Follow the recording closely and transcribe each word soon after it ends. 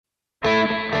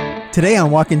Today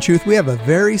on Walk in Truth, we have a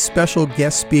very special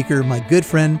guest speaker, my good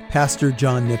friend, Pastor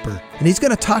John Nipper. And he's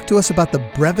going to talk to us about the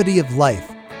brevity of life.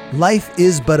 Life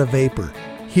is but a vapor.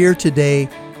 Here today,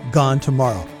 gone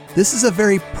tomorrow. This is a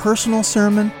very personal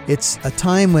sermon. It's a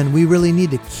time when we really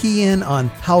need to key in on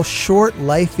how short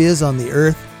life is on the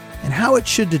earth and how it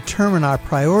should determine our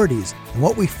priorities and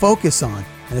what we focus on,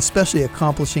 and especially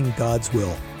accomplishing God's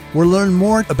will. We'll learn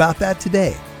more about that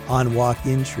today on Walk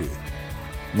in Truth.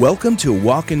 Welcome to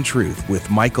Walk in Truth with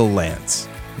Michael Lance.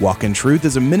 Walk in Truth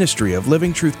is a ministry of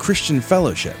Living Truth Christian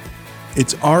Fellowship.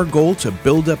 It's our goal to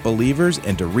build up believers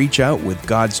and to reach out with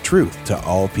God's truth to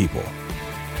all people.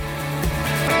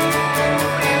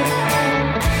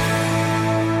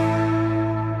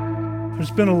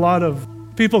 There's been a lot of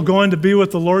people going to be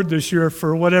with the Lord this year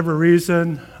for whatever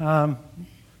reason.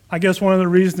 I guess one of the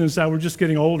reasons is that we're just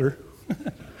getting older,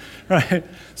 right?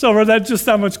 So we're just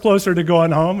that much closer to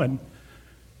going home,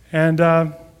 and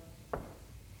in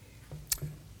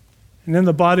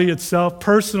the body itself,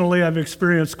 personally, I've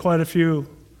experienced quite a few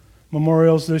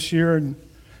memorials this year, and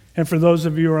for those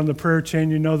of you who are on the prayer chain,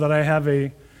 you know that I have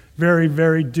a very,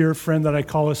 very dear friend that I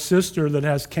call a sister that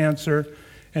has cancer,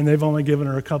 and they've only given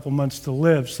her a couple months to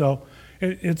live. So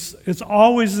it's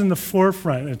always in the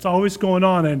forefront. It's always going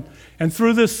on, and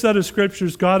through this set of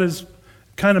scriptures, God has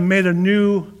kind of made a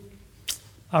new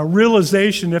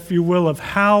realization, if you will, of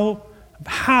how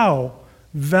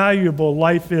valuable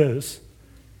life is.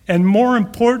 And more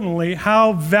importantly,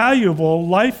 how valuable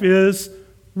life is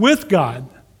with God.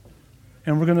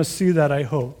 And we're going to see that, I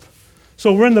hope.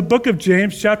 So we're in the book of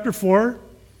James, chapter 4,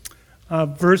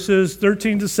 verses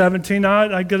 13 to 17.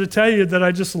 I got to tell you that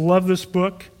I just love this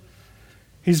book.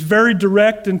 He's very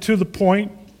direct and to the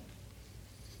point.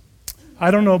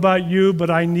 I don't know about you, but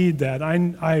I need that.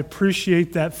 I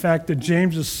appreciate that fact that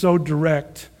James is so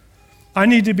direct. I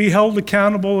need to be held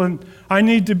accountable, and I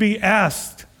need to be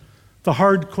asked the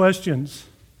hard questions.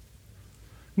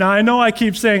 Now, I know I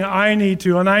keep saying I need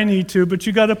to, but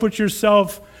you got to put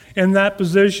yourself in that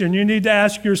position. You need to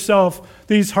ask yourself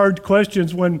these hard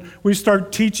questions when we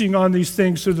start teaching on these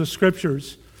things through the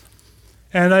scriptures.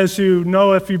 And as you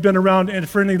know, if you've been around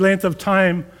for any length of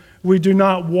time, we do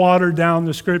not water down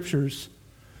the scriptures.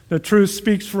 The truth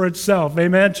speaks for itself.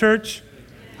 Amen, church?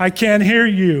 I can't hear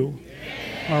you.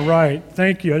 All right,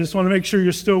 thank you. I just want to make sure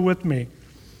you're still with me.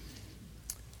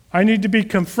 I need to be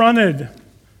confronted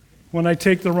when I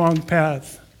take the wrong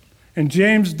path. And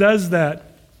James does that.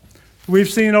 We've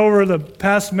seen over the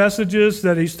past messages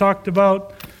that he's talked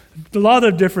about a lot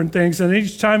of different things, and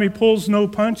each time he pulls no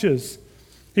punches.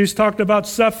 He's talked about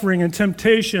suffering and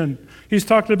temptation. He's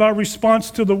talked about response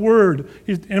to the word,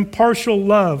 impartial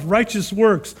love, righteous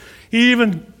works. He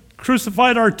even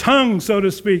crucified our tongue, so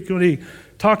to speak, when he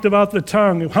talked about the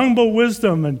tongue, humble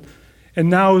wisdom, and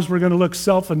now as we're going to look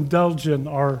self-indulgent,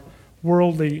 our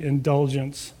worldly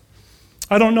indulgence.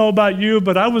 I don't know about you,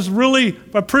 but I was really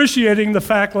appreciating the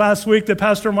fact last week that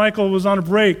Pastor Michael was on a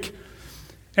break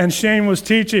and Shane was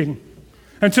teaching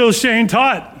until Shane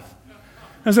taught.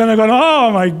 And then I'm going, oh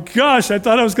my gosh, I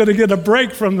thought I was going to get a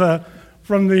break from the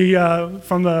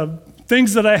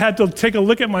things that I had to take a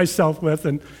look at myself with.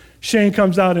 And Shane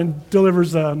comes out and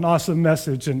delivers an awesome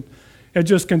message, and it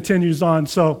just continues on.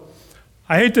 So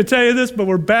I hate to tell you this, but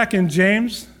we're back in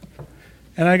James.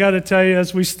 And I got to tell you,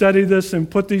 as we study this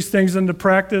and put these things into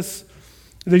practice,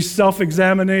 these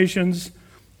self-examinations,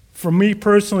 for me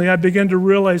personally, I begin to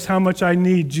realize how much I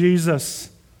need Jesus.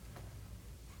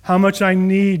 How much I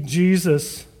need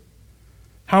Jesus.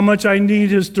 How much I need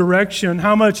his direction.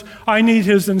 How much I need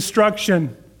his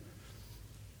instruction.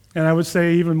 And I would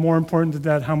say even more important than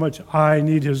that, how much I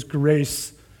need his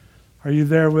grace. Are you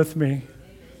there with me?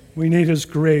 We need his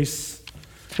grace.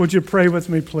 Would you pray with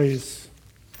me, please?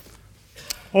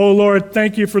 Oh, Lord,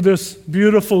 thank you for this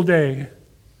beautiful day.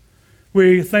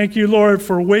 We thank you, Lord,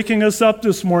 for waking us up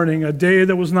this morning, a day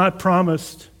that was not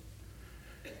promised.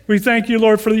 We thank you,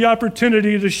 Lord, for the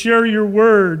opportunity to share your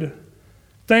word.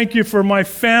 Thank you for my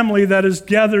family that is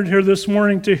gathered here this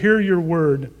morning to hear your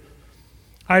word.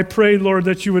 I pray, Lord,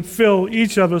 that you would fill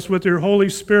each of us with your Holy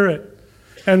Spirit.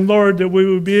 And, Lord, that we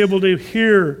would be able to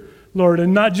hear, Lord,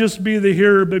 and not just be the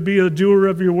hearer, but be a doer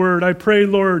of your word. I pray,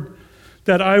 Lord,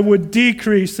 that I would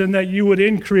decrease and that you would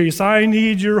increase. I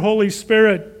need your Holy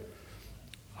Spirit.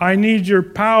 I need your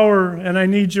power, and I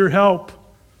need your help.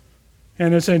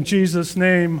 And it's in Jesus'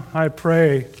 name I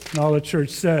pray. And all the church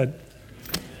said,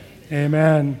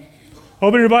 amen.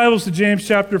 Open your Bibles to James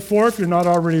chapter 4 if you're not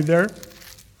already there.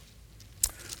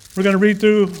 We're going to read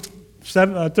through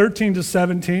 13 to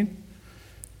 17.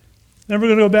 Then we're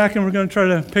going to go back and we're going to try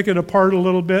to pick it apart a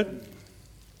little bit.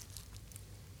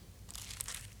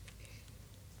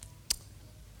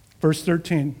 Verse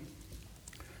 13.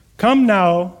 Come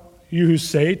now, you who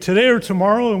say, today or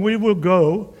tomorrow, and we will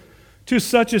go to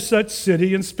such and such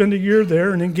city and spend a year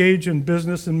there and engage in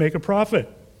business and make a profit.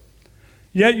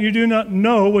 Yet you do not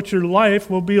know what your life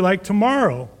will be like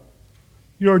tomorrow.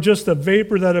 You are just a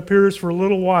vapor that appears for a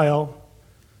little while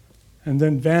and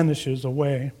then vanishes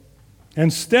away.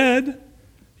 Instead,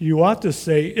 you ought to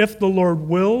say, if the Lord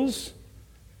wills,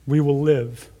 we will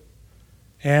live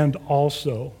and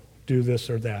also do this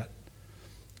or that.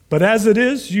 But as it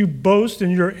is, you boast in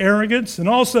your arrogance, and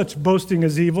all such boasting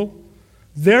is evil.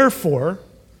 Therefore,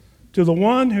 to the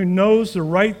one who knows the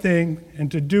right thing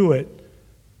and to do it,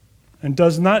 and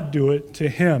does not do it, to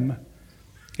him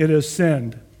it is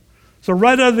sinned. So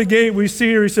right out of the gate, we see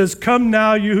here, he says, come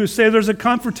now, you who say. There's a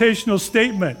confrontational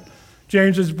statement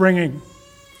James is bringing.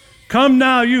 Come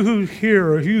now, you who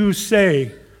hear, or you who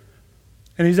say.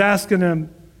 And he's asking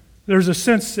them, there's a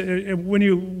sense,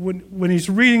 when he's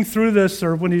reading through this,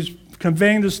 or when he's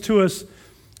conveying this to us,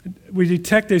 we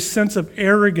detect a sense of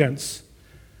arrogance.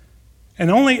 And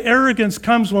only arrogance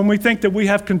comes when we think that we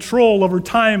have control over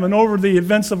time and over the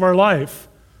events of our life.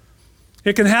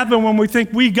 It can happen when we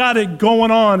think we got it going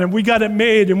on and we got it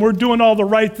made and we're doing all the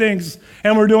right things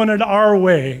and we're doing it our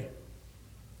way.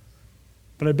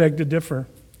 But I beg to differ.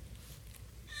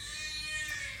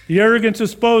 The arrogance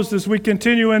is posed as we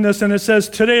continue in this, and it says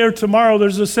today or tomorrow.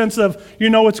 There's a sense of, you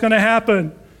know what's going to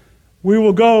happen. We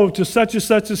will go to such and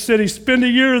such a city, spend a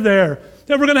year there.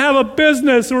 Then we're going to have a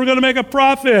business and we're going to make a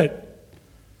profit.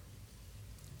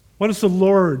 What does the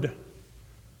Lord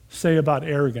say about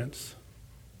arrogance?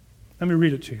 Let me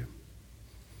read it to you.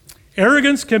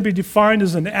 Arrogance can be defined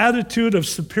as an attitude of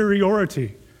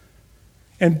superiority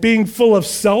and being full of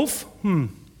self,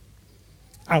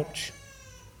 ouch,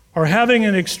 or having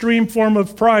an extreme form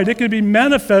of pride. It can be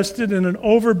manifested in an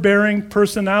overbearing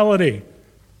personality.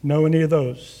 Know any of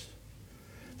those?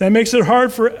 That makes it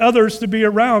hard for others to be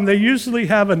around. They usually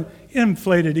have an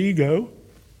inflated ego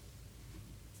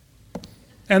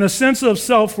and a sense of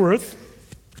self-worth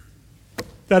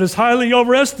that is highly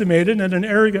overestimated, and an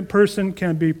arrogant person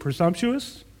can be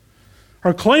presumptuous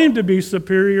or claim to be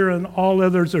superior, and all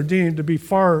others are deemed to be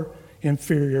far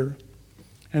inferior,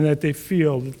 and that they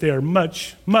feel that they are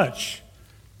much, much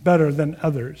better than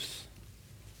others.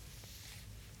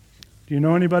 Do you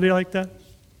know anybody like that?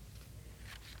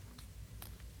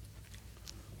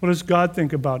 What does God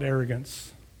think about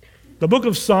arrogance? The book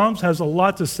of Psalms has a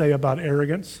lot to say about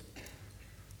arrogance.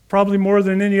 Probably more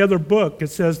than any other book. It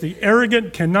says, the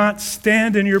arrogant cannot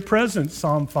stand in your presence,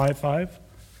 Psalm 5:5.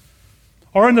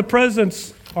 Or in the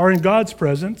presence, or in God's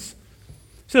presence.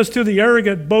 It says, to the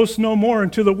arrogant, boast no more,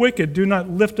 and to the wicked, do not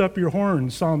lift up your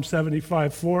horn, Psalm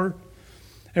 75:4.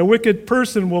 A wicked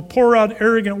person will pour out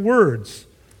arrogant words.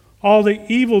 All the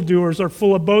evildoers are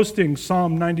full of boasting,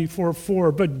 Psalm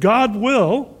 94:4. But God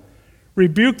will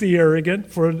rebuke the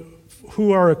arrogant, for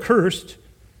who are accursed,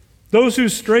 those who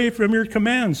stray from your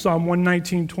commands, Psalm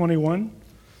 119:21.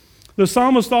 The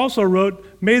psalmist also wrote,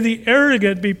 may the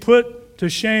arrogant be put to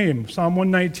shame, Psalm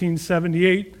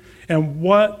 119:78. And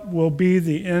what will be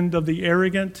the end of the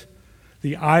arrogant?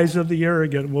 The eyes of the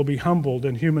arrogant will be humbled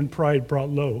and human pride brought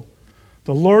low.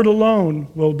 The Lord alone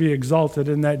will be exalted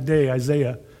in that day,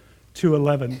 Isaiah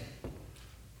 2:11.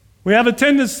 We have a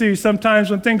tendency sometimes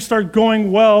when things start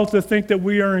going well to think that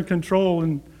we are in control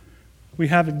and we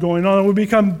have it going on. We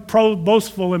become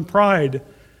boastful and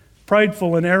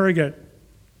prideful and arrogant.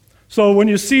 So when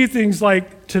you see things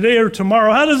like today or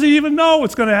tomorrow, how does he even know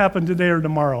what's going to happen today or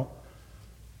tomorrow?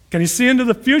 Can he see into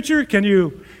the future? Can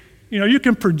you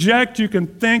can project, you can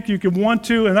think, you can want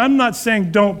to, and I'm not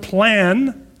saying don't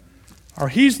plan, or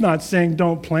he's not saying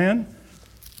don't plan.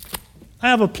 I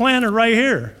have a planner right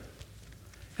here,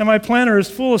 and my planner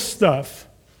is full of stuff.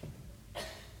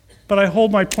 But I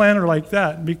hold my planner like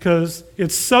that because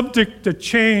it's subject to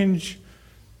change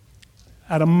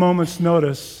at a moment's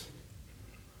notice.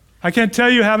 I can't tell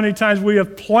you how many times we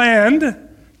have planned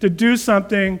to do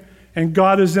something and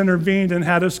God has intervened and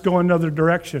had us go another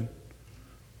direction.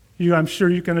 I'm sure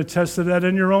you can attest to that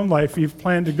in your own life. You've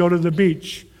planned to go to the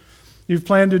beach. You've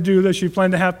planned to do this. You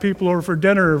plan to have people over for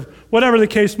dinner, or whatever the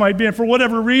case might be. And for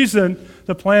whatever reason,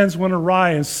 the plans went awry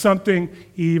and something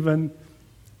even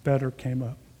better came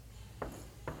up.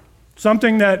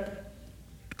 Something that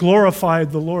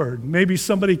glorified the Lord. Maybe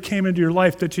somebody came into your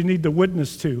life that you need to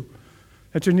witness to,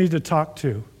 that you need to talk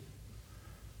to.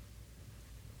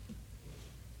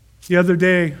 The other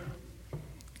day,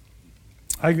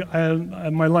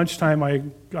 at my lunchtime,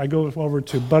 I go over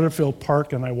to Butterfield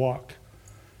Park and I walk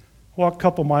a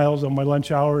couple miles on my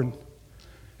lunch hour. And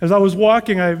as I was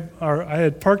walking, I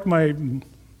had parked my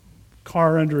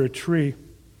car under a tree.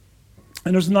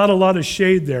 and there's not a lot of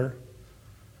shade there.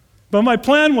 But my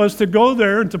plan was to go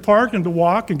there and to park and to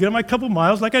walk and get my couple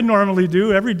miles like I normally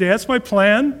do every day. That's my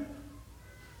plan.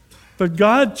 But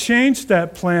God changed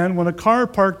that plan when a car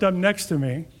parked up next to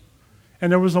me,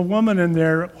 and there was a woman in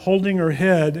there holding her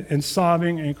head and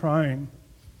sobbing and crying.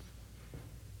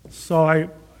 So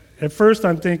at first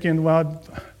I'm thinking, well,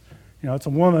 it's a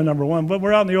woman, number one, but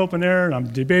we're out in the open air, and I'm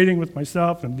debating with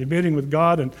myself, and debating with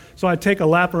God, and so I take a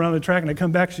lap around the track, and I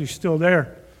come back, she's still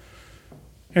there.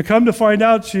 And come to find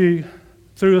out, she,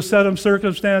 through a set of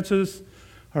circumstances,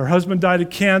 her husband died of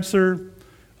cancer.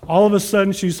 All of a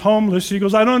sudden, she's homeless. She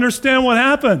goes, I don't understand what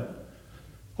happened.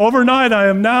 Overnight, I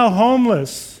am now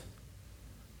homeless.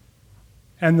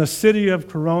 And the city of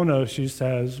Corona, she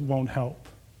says, won't help.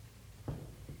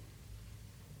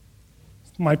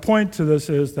 My point to this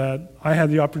is that I had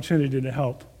the opportunity to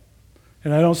help.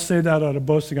 And I don't say that out of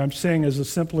boasting. I'm saying as a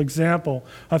simple example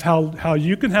of how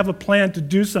you can have a plan to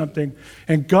do something,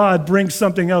 and God brings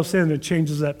something else in that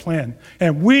changes that plan.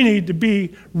 And we need to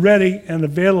be ready and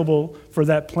available for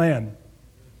that plan.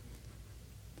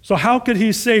 So how could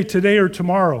he say today or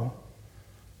tomorrow?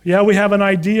 Yeah, we have an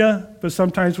idea, but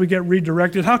sometimes we get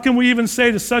redirected. How can we even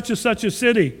say to such and such a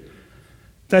city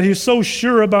that he's so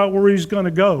sure about where he's going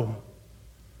to go?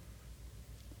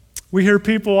 We hear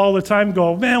people all the time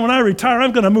go, man, when I retire,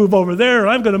 I'm going to move over there,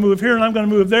 I'm going to move here, and I'm going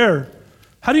to move there.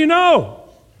 How do you know?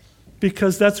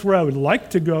 Because that's where I would like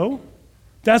to go.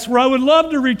 That's where I would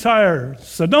love to retire.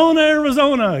 Sedona,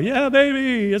 Arizona. Yeah,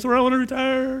 baby, that's where I want to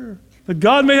retire. But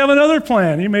God may have another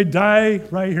plan. He may die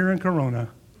right here in Corona.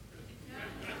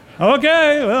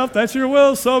 Okay, well, if that's your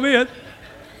will, so be it.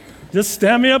 Just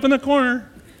stand me up in the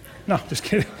corner. No, just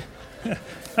kidding.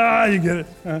 You get it.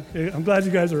 I'm glad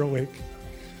you guys are awake.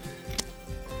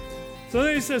 So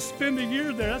then he says, spend a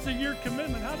year there. That's a year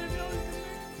commitment. How did you know?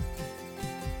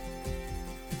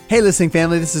 Hey, listening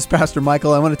family, this is Pastor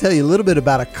Michael. I want to tell you a little bit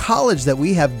about a college that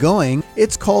we have going.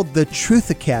 It's called the Truth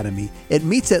Academy. It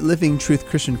meets at Living Truth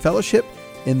Christian Fellowship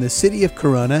in the city of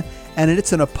Corona, and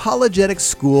it's an apologetic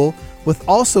school with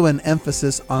also an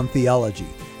emphasis on theology.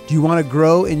 Do you want to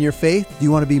grow in your faith? Do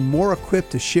you want to be more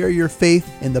equipped to share your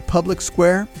faith in the public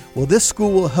square? Well, this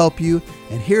school will help you.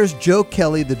 And here's Joe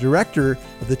Kelly, the director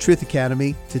of the Truth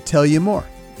Academy, to tell you more.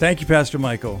 Thank you, Pastor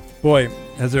Michael. Boy,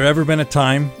 has there ever been a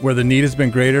time where the need has been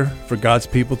greater for God's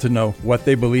people to know what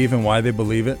they believe and why they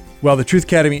believe it? Well, the Truth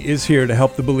Academy is here to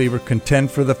help the believer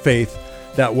contend for the faith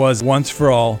that was once for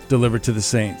all delivered to the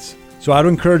saints. So I would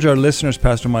encourage our listeners,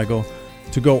 Pastor Michael,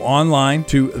 to go online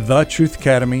to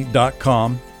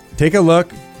thetruthacademy.com. Take a look,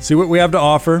 see what we have to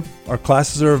offer. Our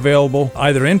classes are available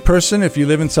either in person if you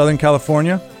live in Southern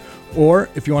California, or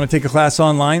if you want to take a class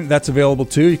online, that's available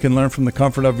too. You can learn from the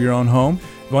comfort of your own home.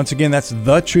 Once again, that's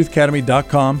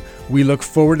thetruthacademy.com. We look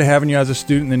forward to having you as a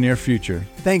student in the near future.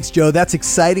 Thanks, Joe. That's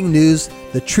exciting news.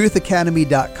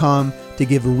 Thetruthacademy.com to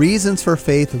give reasons for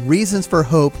faith, reasons for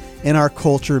hope in our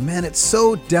culture. Man, it's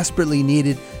so desperately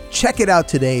needed. Check it out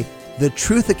today,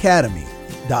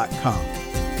 thetruthacademy.com.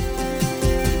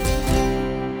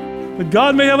 But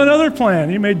God may have another plan.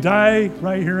 He may die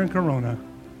right here in Corona.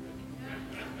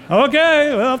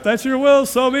 Okay, well, if that's your will,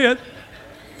 so be it.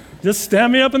 Just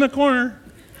stand me up in the corner.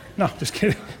 No, just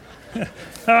kidding.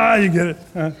 You get it.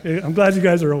 I'm glad you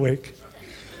guys are awake.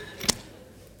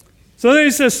 So then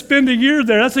he says, spend a year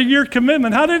there. That's a year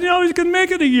commitment. How did you know he's going to make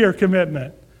it a year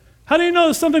commitment? How do you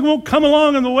know something won't come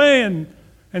along in the way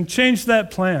and change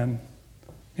that plan?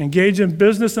 Engage in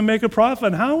business and make a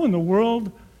profit. How in the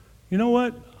world? You know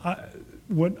what?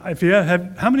 If you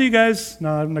have, how many of you guys?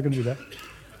 No, I'm not going to do that.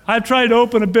 I've tried to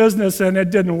open a business and it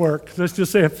didn't work. Let's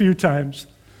just say a few times.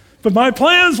 But my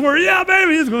plans were, yeah,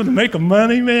 baby, it's going to make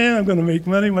money, man. I'm going to make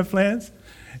money, my plans.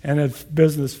 And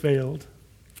business failed.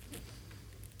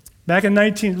 Back in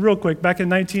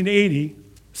 1980,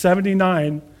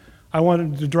 79, I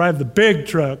wanted to drive the big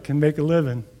truck and make a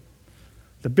living.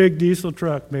 The big diesel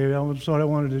truck, baby. That's what I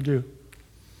wanted to do.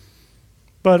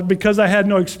 But because I had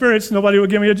no experience, nobody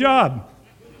would give me a job.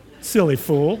 Silly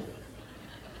fool.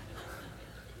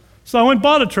 So I went and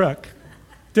bought a truck.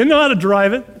 Didn't know how to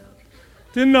drive it.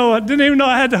 Didn't even know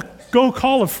I had to go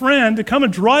call a friend to come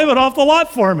and drive it off the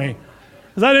lot for me.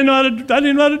 Because I didn't know how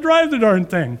to drive the darn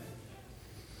thing.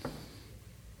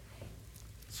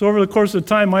 So over the course of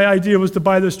time, my idea was to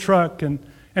buy this truck and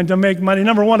to make money.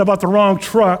 Number one, I bought the wrong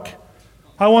truck.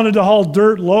 I wanted to haul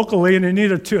dirt locally, and it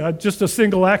needed just a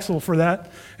single axle for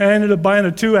that. And I ended up buying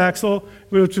a 2-axle,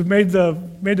 which made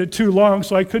it too long,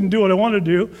 so I couldn't do what I wanted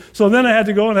to do. So then I had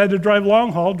to go and I had to drive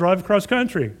long haul, drive across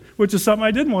country, which is something I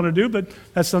didn't want to do, but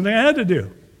that's something I had to do.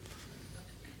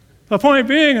 The point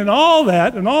being, and all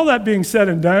that being said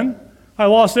and done, I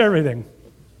lost everything.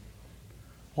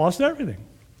 Lost everything.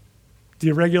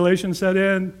 Deregulation set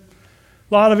in.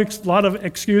 A lot of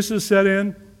excuses set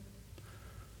in.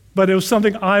 But it was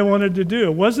something I wanted to do.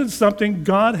 It wasn't something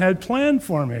God had planned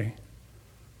for me.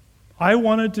 I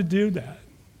wanted to do that,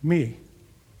 me.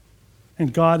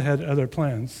 And God had other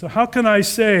plans. So how can I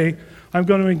say I'm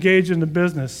going to engage in the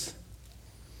business?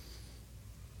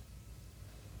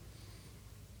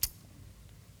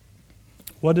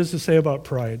 What does it say about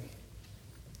pride?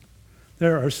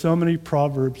 There are so many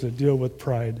proverbs that deal with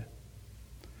pride.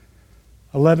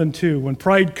 11:2, when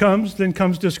pride comes, then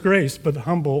comes disgrace, but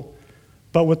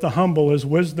with the humble is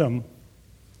wisdom.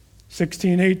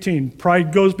 16:18,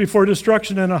 pride goes before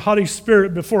destruction and a haughty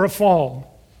spirit before a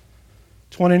fall.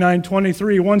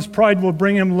 29:23, one's pride will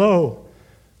bring him low,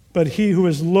 but he who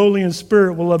is lowly in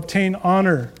spirit will obtain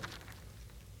honor.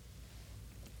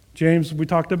 James, we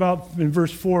talked about in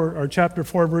verse 4, or chapter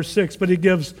 4, verse 6, but he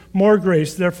gives more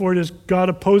grace. Therefore, it is God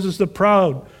opposes the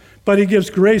proud, but he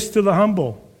gives grace to the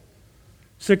humble.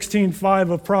 16:5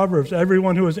 of Proverbs,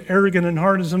 everyone who is arrogant in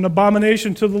heart is an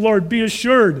abomination to the Lord. Be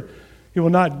assured he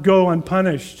will not go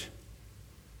unpunished.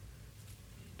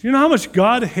 Do you know how much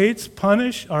God hates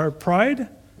our pride?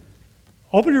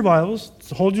 Open your Bibles,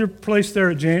 hold your place there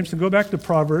at James, and go back to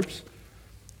Proverbs.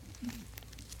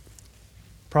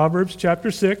 Proverbs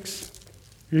chapter 6.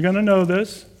 You're going to know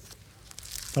this,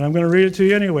 but I'm going to read it to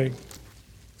you anyway.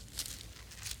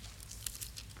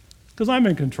 Because I'm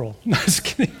in control. No, just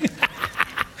kidding.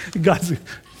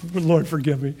 Lord,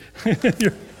 forgive me.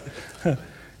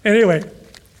 Anyway,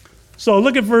 so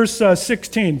look at verse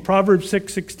 16, Proverbs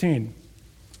 6:16.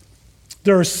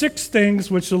 There are 6 things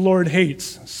which the Lord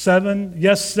hates. 7,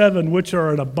 which are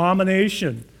an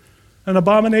abomination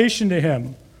to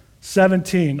him.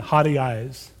 17, haughty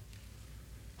eyes.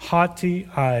 Haughty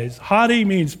eyes. Haughty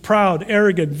means proud,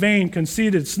 arrogant, vain,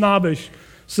 conceited, snobbish,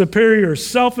 superior,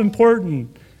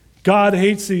 self-important. God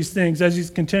hates these things as he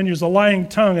continues. A lying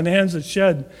tongue and hands that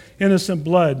shed innocent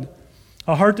blood.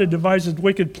 A heart that devises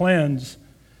wicked plans.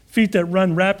 Feet that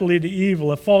run rapidly to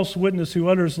evil. A false witness who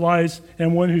utters lies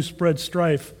and one who spreads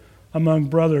strife among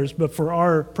brothers. But for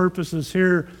our purposes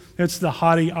here, it's the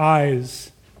haughty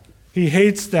eyes. He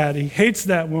hates that. He hates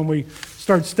that when we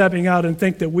start stepping out and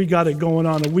think that we got it going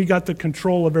on and we got the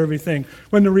control of everything.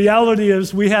 When the reality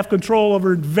is we have control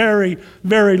over very,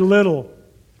 very little.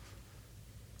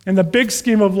 In the big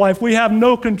scheme of life, we have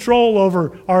no control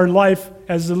over our life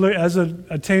as it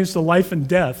attains to life and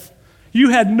death. You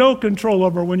had no control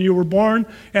over when you were born,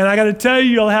 and I got to tell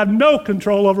you, you'll have no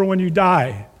control over when you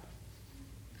die.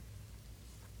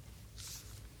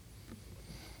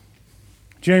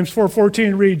 James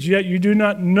 4:14 reads, yet you do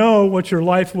not know what your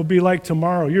life will be like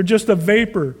tomorrow. You're just a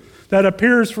vapor that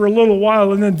appears for a little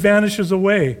while and then vanishes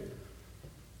away.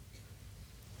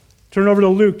 Turn over to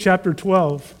Luke chapter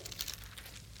 12.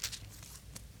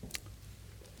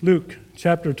 Luke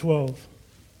chapter 12,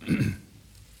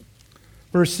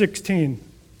 verse 16.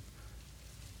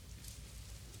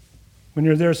 When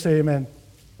you're there, say amen.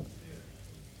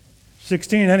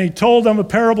 16, and he told them a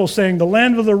parable saying, the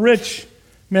land of the rich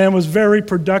man was very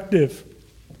productive.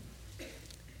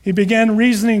 He began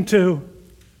reasoning to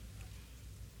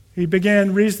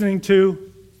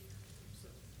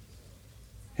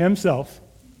himself,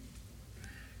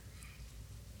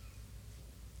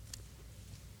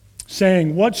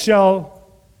 saying, what shall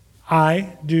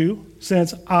I do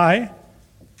since I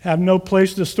have no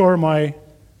place to store my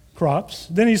crops?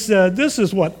 Then he said, this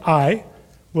is what I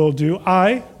will do.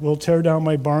 I will tear down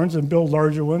my barns and build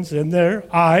larger ones, and there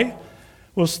I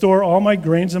will store all my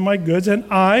grains and my goods, and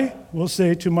I will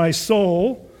say to my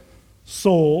soul,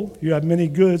 soul, you have many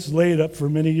goods laid up for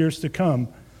many years to come.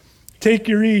 Take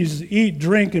your ease, eat,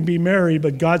 drink, and be merry.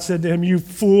 But God said to him, you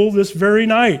fool, this very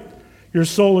night your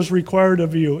soul is required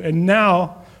of you. And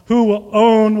now, who will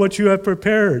own what you have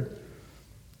prepared?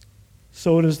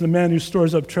 So it is the man who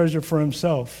stores up treasure for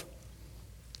himself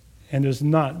and is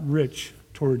not rich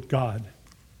toward God.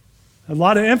 A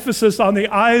lot of emphasis on the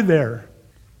I there.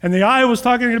 And the I was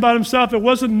talking about himself. It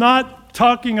wasn't not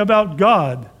talking about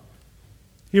God.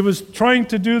 He was trying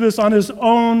to do this on his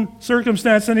own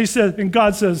circumstance. And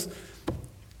God says,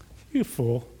 you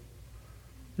fool.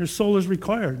 Your soul is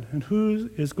required. And who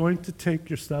is going to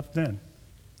take your stuff then?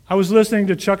 I was listening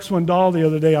to Chuck Swindoll the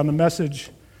other day on the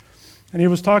Message. And he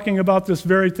was talking about this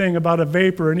very thing, about a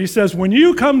vapor. And he says, when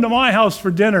you come to my house for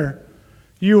dinner,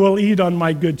 you will eat on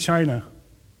my good china.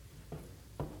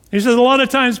 He says a lot of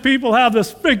times people have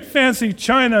this big fancy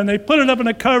china and they put it up in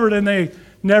a cupboard and they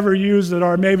never use it,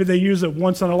 or maybe they use it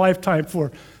once in a lifetime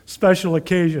for special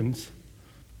occasions.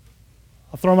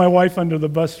 I'll throw my wife under the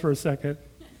bus for a second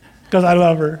because I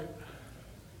love her.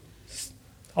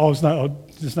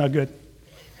 It's not good.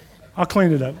 I'll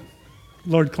clean it up.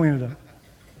 Lord, clean it up.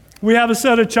 We have a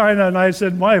set of china, and I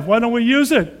said, wife, why don't we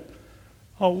use it?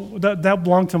 Oh, that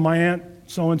belonged to my aunt,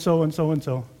 so-and-so and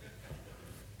so-and-so.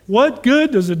 What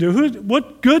good does it do?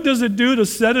 What good does it do to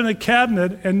set in a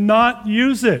cabinet and not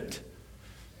use it?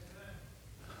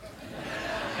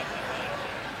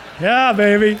 Yeah,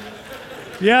 baby.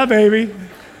 Yeah, baby.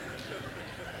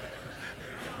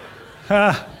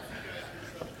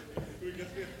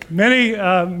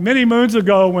 Many moons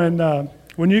ago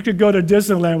when you could go to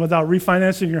Disneyland without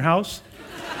refinancing your house,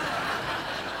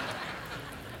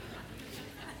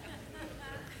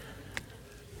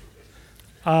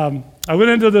 I went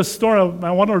into the store.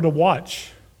 I wanted to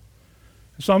watch.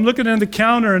 So I'm looking in the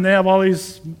counter, and they have all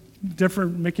these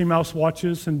different Mickey Mouse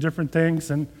watches and different things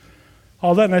and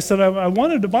all that. And I said, I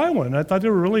wanted to buy one. I thought they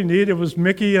were really neat. It was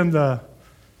Mickey and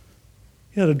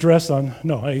he had a dress on.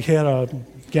 No, he had a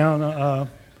gown,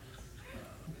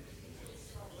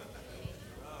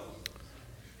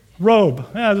 robe.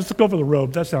 Yeah, let's go for the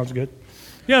robe. That sounds good.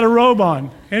 He had a robe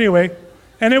on. Anyway,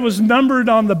 and it was numbered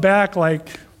on the back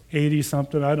like 80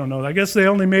 something. I don't know. I guess they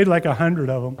only made like 100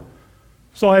 of them.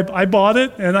 So I bought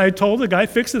it, and I told the guy,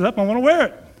 fix it up. I want to wear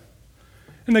it.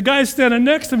 And the guy standing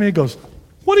next to me, he goes,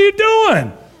 what are you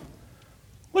doing?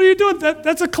 What are you doing?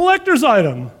 That's a collector's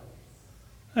item.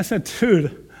 I said,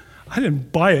 dude, I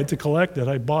didn't buy it to collect it.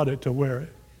 I bought it to wear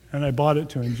it, and I bought it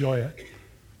to enjoy it.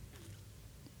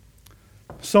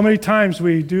 So many times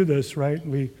we do this, right?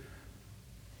 We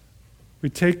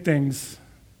take things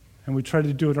and we try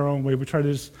to do it our own way. We try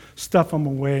to just stuff them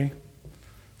away.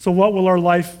 So what will our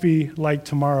life be like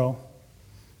tomorrow?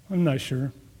 I'm not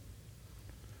sure.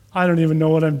 I don't even know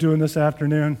what I'm doing this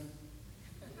afternoon.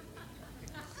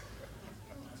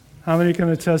 How many can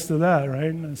attest to that,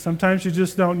 right? Sometimes you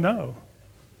just don't know.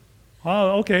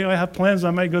 Oh, okay, I have plans.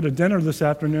 I might go to dinner this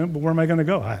afternoon, but where am I going to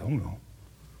go? I don't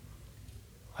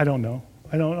know.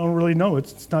 I don't really know.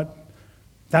 It's not,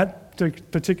 that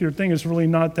particular thing is really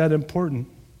not that important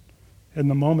in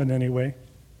the moment anyway.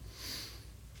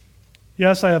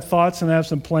 Yes, I have thoughts and I have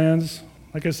some plans.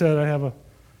 Like I said, I have a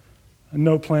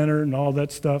note planner and all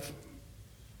that stuff.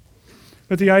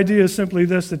 But the idea is simply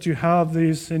this, that you have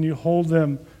these and you hold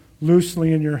them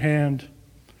loosely in your hand.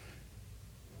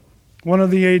 One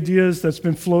of the ideas that's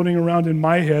been floating around in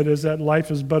my head is that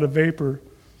life is but a vapor.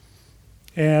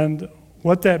 And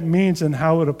what that means and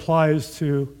how it applies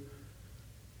to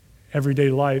everyday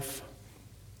life.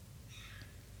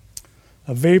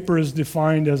 A vapor is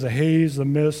defined as a haze, a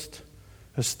mist,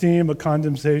 a steam, a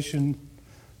condensation,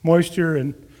 moisture,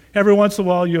 and every once in a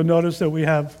while you'll notice that we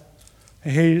have a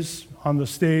haze on the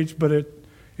stage, but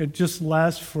it just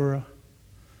lasts for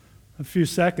a few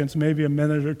seconds, maybe a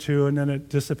minute or two, and then it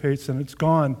dissipates and it's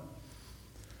gone.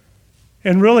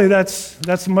 And really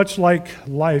that's much like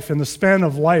life. In the span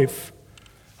of life,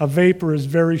 a vapor is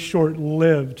very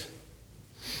short-lived,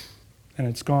 and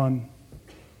it's gone.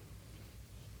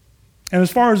 And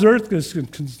as far as Earth is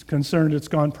concerned, it's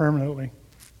gone permanently.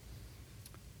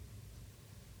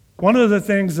 One of the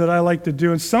things that I like to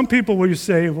do, and some people will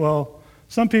say, well,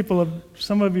 some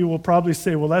of you will probably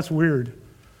say, well, that's weird.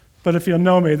 But if you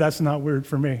know me, that's not weird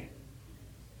for me.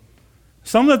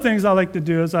 Some of the things I like to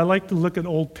do is I like to look at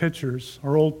old pictures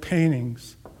or old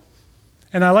paintings.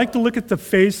 And I like to look at the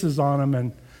faces on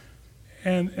them,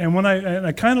 and when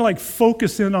I kind of like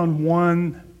focus in on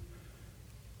one,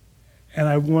 and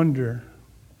I wonder,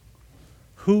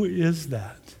 who is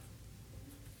that?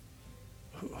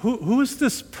 Who is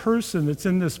this person that's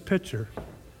in this picture?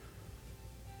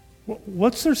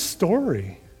 What's their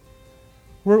story?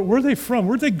 Where are they from?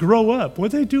 Where'd they grow up?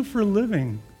 What did they do for a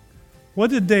living?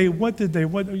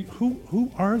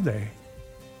 Who are they?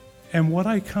 And what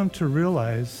I come to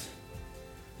realize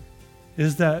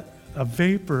is that a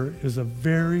vapor is a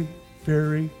very,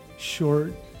 very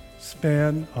short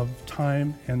span of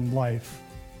time and life.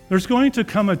 There's going to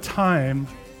come a time,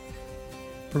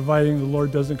 providing the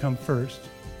Lord doesn't come first,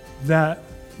 that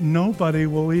nobody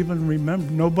will even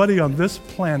remember, nobody on this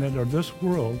planet or this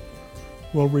world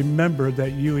will remember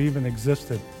that you even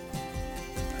existed.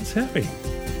 That's heavy.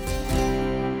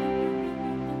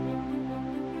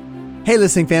 Hey,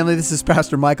 listening family, this is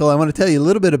Pastor Michael. I want to tell you a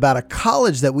little bit about a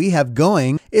college that we have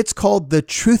going. It's called the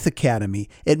Truth Academy.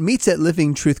 It meets at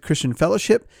Living Truth Christian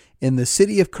Fellowship in the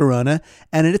city of Corona,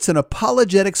 and it's an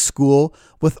apologetic school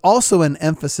with also an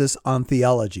emphasis on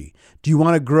theology. Do you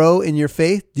want to grow in your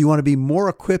faith? Do you want to be more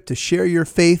equipped to share your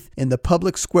faith in the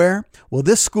public square? Well,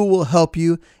 this school will help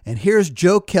you, and here's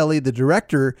Joe Kelly, the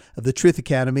director of the Truth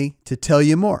Academy, to tell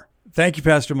you more. Thank you,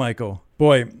 Pastor Michael.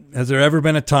 Boy, has there ever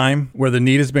been a time where the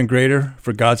need has been greater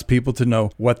for God's people to know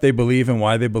what they believe and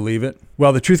why they believe it?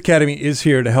 Well, the Truth Academy is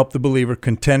here to help the believer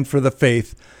contend for the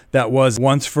faith that was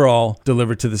once for all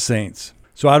delivered to the saints.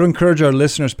 So I would encourage our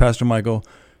listeners, Pastor Michael,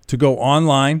 to go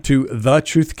online to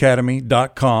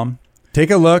thetruthacademy.com. Take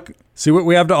a look, see what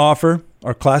we have to offer.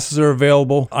 Our classes are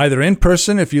available either in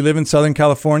person if you live in Southern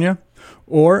California,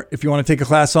 or if you want to take a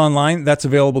class online, that's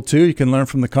available too. You can learn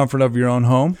from the comfort of your own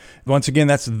home. Once again,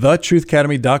 that's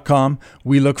thetruthacademy.com.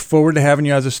 We look forward to having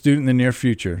you as a student in the near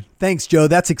future. Thanks, Joe.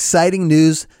 That's exciting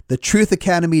news.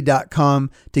 Thetruthacademy.com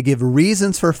to give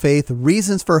reasons for faith,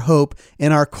 reasons for hope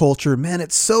in our culture. Man,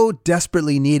 it's so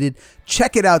desperately needed.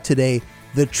 Check it out today,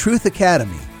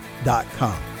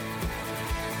 thetruthacademy.com.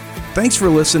 Thanks for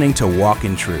listening to Walk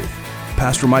in Truth.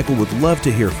 Pastor Michael would love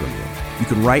to hear from you. You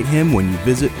can write him when you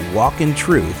visit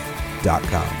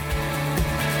walkintruth.com.